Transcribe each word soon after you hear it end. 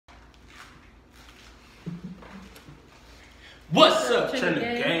What's up, Trending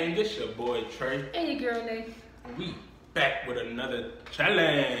Gang? This your boy Trey. And your girl Nate. We back with another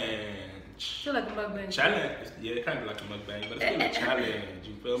challenge. Feel like a mukbang. Challenge? Yeah, kind of like a mukbang, but it's still a challenge.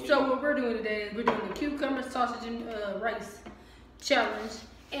 You feel me? So what we're doing today is we're doing the cucumber, sausage, and rice challenge,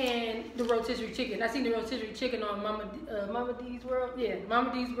 and the rotisserie chicken. I seen the rotisserie chicken on Mama D's World. Yeah,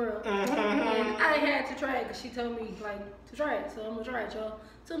 Mama D's World. And I had to try it because she told me like to try it, so I'm gonna try it, y'all.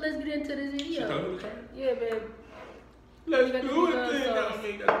 So let's get into this video. She told you to try it? Yeah, babe. Let's do it then. I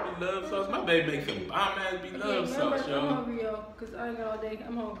mean, gotta be love sauce. My baby makes some bomb ass be love sauce, y'all. I'm hungry, y'all, because I ain't got all day.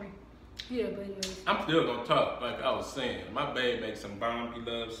 I'm hungry. Yeah, but anyways. I'm still gonna talk like I was saying. My baby makes some bomb be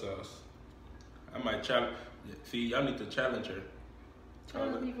love sauce. I might challenge. See, y'all need to challenge her.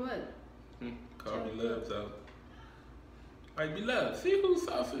 Challenge me for what? Call me love sauce. Like, be love. See whose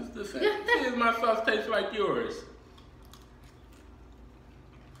sauce is the same. See if my sauce tastes like yours.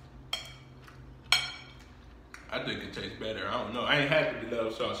 I think it tastes better. I don't know. I ain't had to be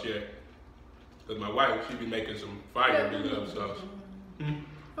love sauce yet. Cause my wife, she be making some fire be love sauce.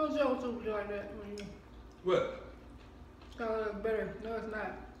 Don't show something like that. What? Oh, it's better. No, it's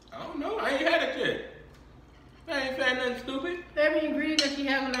not. I don't know. I ain't had it yet. I ain't saying nothing stupid. Every ingredient that she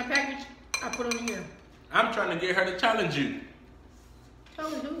has in that package, I put on here. I'm trying to get her to challenge you.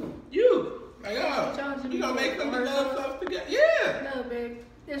 Challenge who? You. Like, you gonna make some love sauce together? Yeah. No, babe.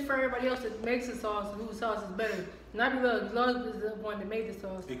 It's for everybody else that makes the sauce and whose sauce is better. Not because Love is the one that made the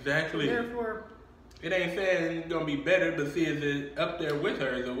sauce. Exactly. So therefore, it ain't saying it's gonna be better, but see, is it up there with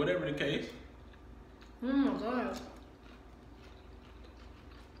hers or whatever the case? God.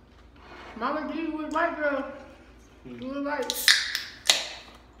 Mama D was right, girl. You was right.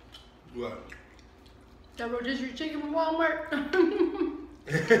 What? That rotisserie chicken from Walmart.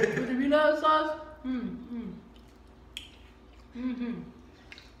 With the love sauce.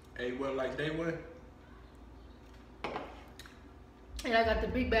 A1 like day one. And I got the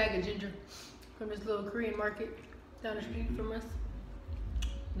big bag of ginger from this little Korean market down the street from us.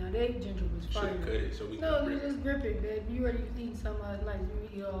 Now that ginger was fire. Should cut it so we no, can you just grip it, babe. You already eating something last night.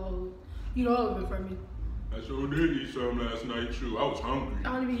 You eat all of it from me. I sure did eat some last night too. I was hungry.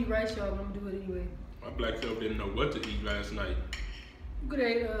 I don't even eat rice, y'all, but I'm gonna do it anyway. My black self didn't know what to eat last night. You could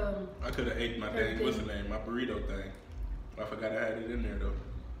have I could have ate my thing, what's the name? My burrito thing. I forgot I had it in there though.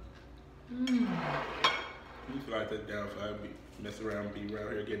 You slide that down so I'd be mess around and be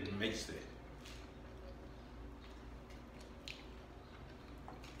around here getting maced.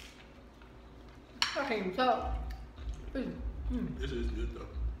 I can't even talk. This is good though.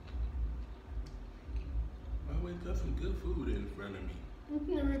 I always got some good food in front of me. I'm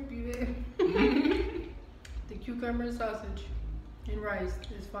gonna rip you there. The cucumber and sausage and rice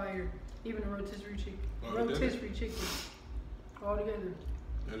is fire. Even the rotisserie chicken. Rotisserie chicken. All together.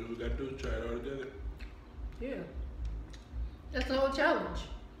 That's what we got to do, try it all together. Yeah. That's the whole challenge.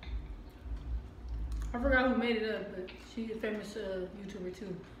 I forgot who made it up, but she's a famous YouTuber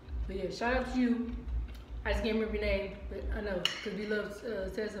too. But yeah, shout out to you. I just can't remember your name, but I know, because we love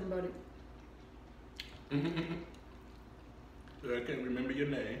said something about it. So I can't remember your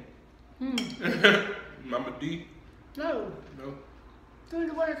name. Mama D? No. No? You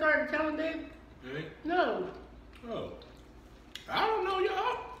the one that started the challenge, babe? Hey? No. Oh. I don't know,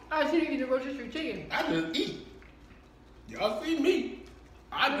 y'all. I should eat the rotisserie chicken. I just eat. Y'all see me.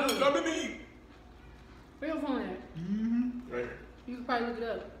 I just come and eat. Where your phone at? Right here. You can probably look it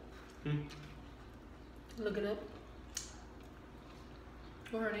up. Look it up.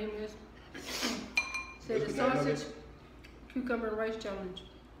 What her name is. Say the sausage, cucumber, and rice challenge.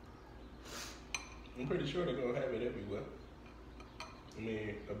 I'm pretty sure they're going to have it everywhere. I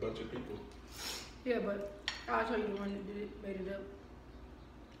mean, a bunch of people. Yeah, but I'll tell you the one that did it, made it up.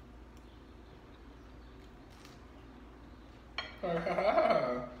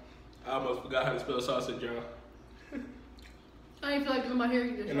 I almost forgot how to spell sausage, y'all. I ain't feel like doing my hair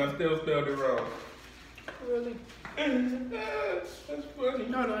either. And I still spelled it wrong. Really? That's funny.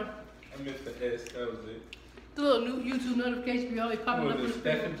 No. I missed the S, that was it. The little new YouTube notification be always popping up. Was it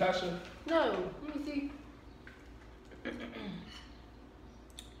Steph and Tasha? No, let me see.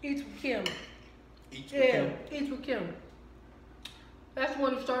 Eats with Kim. Eats with Kim? Eats with Kim. That's the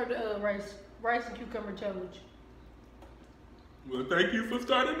one who started the rice and cucumber challenge. Well, thank you for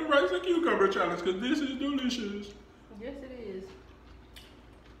starting the rice and cucumber challenge, because this is delicious. Yes, it is.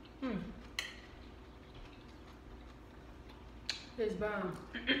 It's bomb.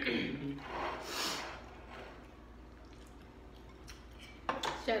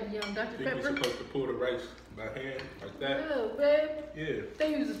 Shout Young Dr. Think Pepper. we're supposed to pull the rice by hand like that? No, babe. Yeah.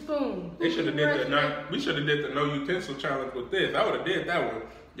 They use a spoon. They should have did the we should have did the no utensil challenge with this. I would have did that one.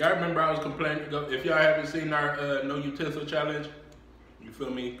 Y'all remember I was complaining? If y'all haven't seen our no utensil challenge, you feel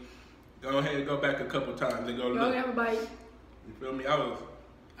me? Go ahead and go back a couple times and go look. Don't have a bite. You feel me?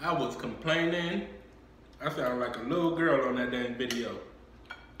 I was complaining. I sounded like a little girl on that dang video.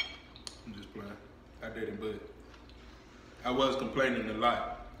 I'm just playing. I didn't, but I was complaining a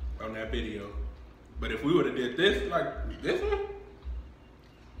lot on that video. But if we would have did this, like this one,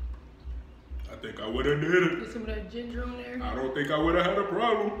 I think I would have did it. Get some of that ginger on there. I don't think I would have had a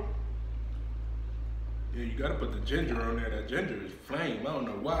problem. Yeah, you gotta put the ginger on there. That ginger is flame. I don't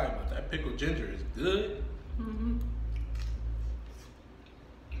know why, but that pickled ginger is good. Mm-hmm.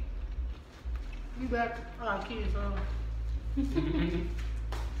 You back? Oh, kids, huh?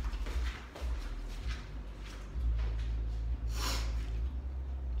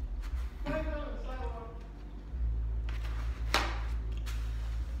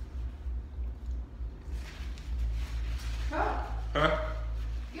 Huh?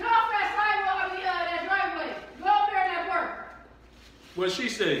 Get off that sidewalk, that driveway. Go up there and that work. What she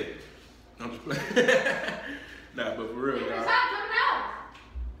said? I'm just playing. Nah, but for real, It's y'all. hot coming out.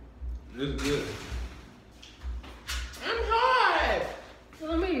 This is good. I'm hot. What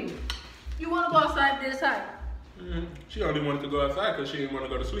do you mean? You want to go outside, but it's hot. She only wanted to go outside because she didn't want to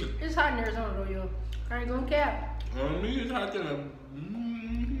go to sleep. It's hot in Arizona, though, yo. I ain't gonna cap. Me, it's hot there.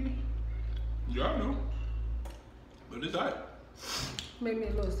 Y'all know. But it's hot. Make me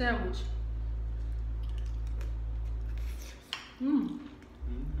a little sandwich.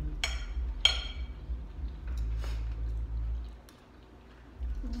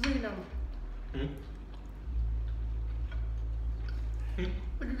 What you drinking on?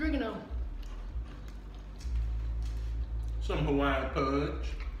 What you drinking on? Some Hawaiian punch.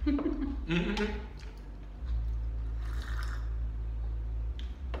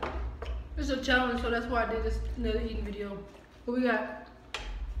 It's a challenge, so that's why I did this another eating video. But we got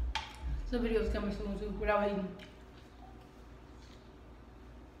some videos coming soon too, without eating.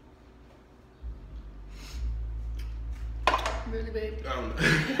 Really, babe? I don't know.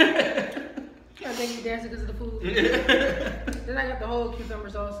 I think you're dancing because of the food. Then I got the whole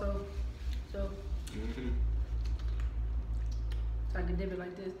cucumbers also. So I can dip it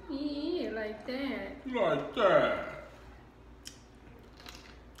like this. Yeah, like that. Like that.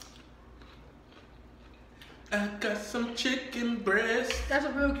 I got some chicken breast. That's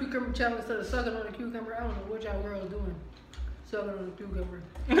a real cucumber challenge instead of sucking on the cucumber. I don't know what y'all world doing. Sucking on the cucumber.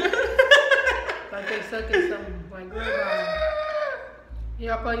 Like they sucking something. Like, girl,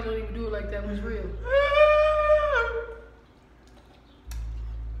 y'all probably don't even do it like that when it's real.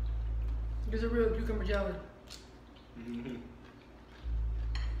 It's a real cucumber challenge.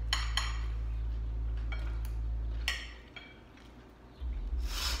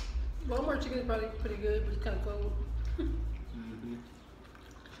 Walmart chicken is probably pretty good, but it's kind of cold.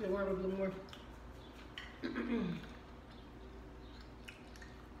 Should warm up a little more.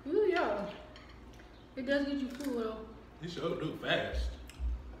 Ooh, yeah. It does get you full, though. You sure do fast.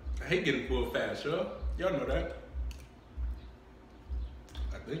 I hate getting full fast, y'all. Y'all know that.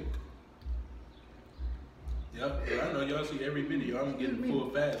 I think. Yep, I know y'all see every video. I'm getting full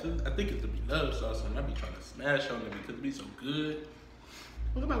fast. I think it's the Bloves sauce, and I be trying to smash on it because it be so good.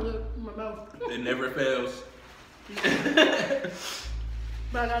 Look at my lip, my mouth. It never fails.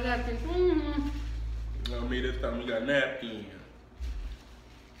 But I got napkins. You know me, this time we got napkins.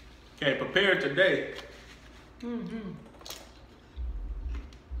 Can't prepare today. I'm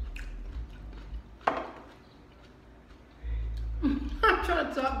trying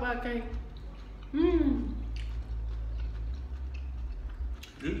to talk, but I can't.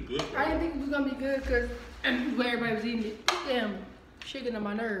 This is good. I didn't think it was gonna be good because where everybody was eating it. Damn, shaking on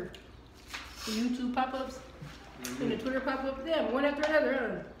my nerve. The YouTube pop-ups and the Twitter pop-ups. Damn, one after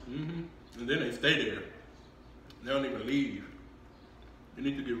another. And then they stay there. They don't even leave. You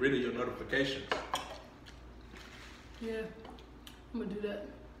need to get rid of your notifications. Yeah, I'm gonna do that.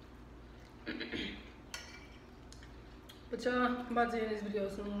 But y'all, I'm about to end this video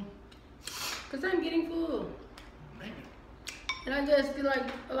soon. Cause I'm getting full. And I just feel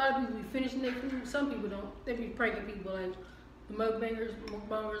like a lot of people be finishing their food. Some people don't. They be pranking people like the mukbangers,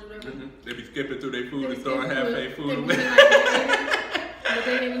 whatever. They be skipping through their food and throwing half their food away. But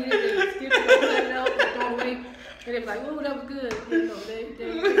they didn't eat it. They skip it, cut it out, and throw it away. And they be like, "Oh, that was good." You know, they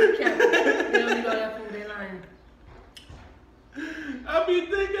cap. They don't eat all that food. They lying. I be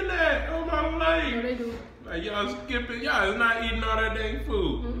thinking that on my life. No, they do. Like y'all skipping, y'all is not eating all that dang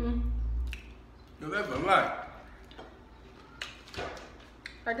food. No, that's a lot.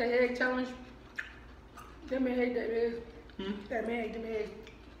 Like that egg challenge. That man ate that egg. That man ate them eggs.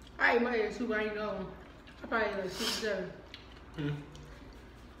 I ate my eggs too, but I ain't know. I probably ate like 6 or 7.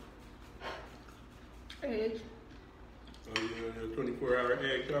 Eggs. Oh yeah, 24-hour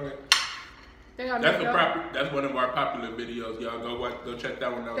egg challenge. They got That's one of our popular videos. Y'all go check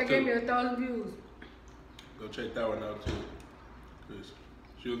that one out They too. gave me 1,000 views. Go check that one out too. Cause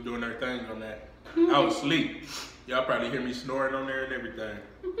she was doing her thing on that. I was asleep. Y'all probably hear me snoring on there and everything.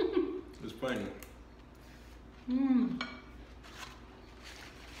 It's funny.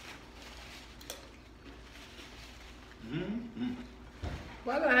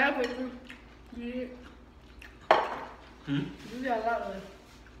 Why not have it? Yeah. You got a lot left.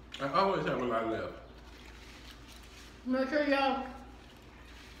 I always have a lot left. Make sure y'all.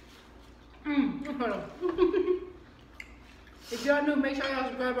 Hold on. If y'all new, make sure y'all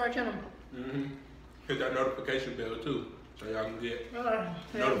subscribe to our channel. Hit that notification bell too, so y'all can get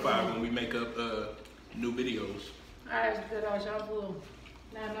notified when we make up new videos. I asked that I was y'all full.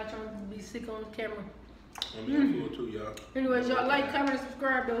 Now I'm not trying to be sick on camera. I'm being full too, y'all. Anyways, y'all like, comment, and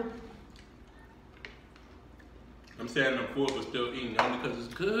subscribe though. I'm saying I'm full but still eating only because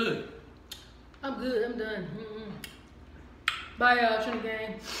it's good. I'm good. I'm done. Bye, y'all. Trinity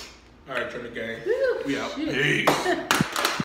Gang. All right, Trinity Gang. Woo, We out. shit. Peace.